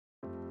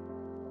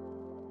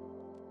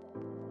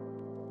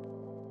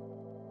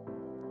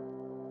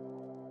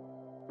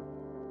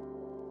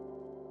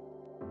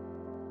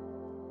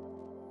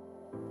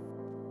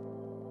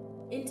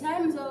In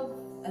terms of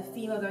a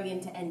female going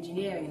into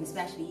engineering, and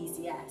especially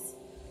ECS,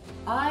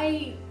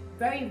 I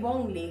very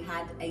wrongly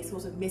had a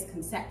sort of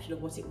misconception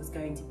of what it was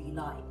going to be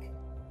like.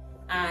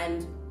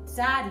 And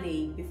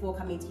sadly, before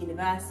coming to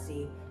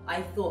university,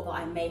 I thought that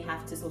I may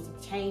have to sort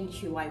of change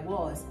who I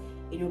was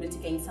in order to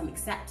gain some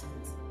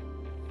acceptance.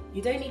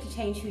 You don't need to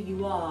change who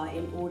you are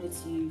in order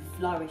to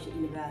flourish at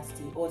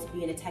university or to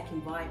be in a tech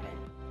environment.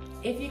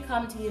 If you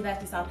come to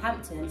University of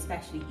Southampton,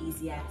 especially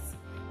ECS,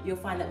 you'll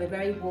find that we're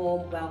very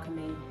warm,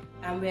 welcoming,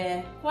 and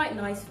we're quite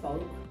nice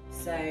folk.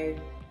 So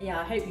yeah,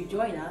 I hope you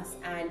join us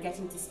and get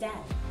into STEM.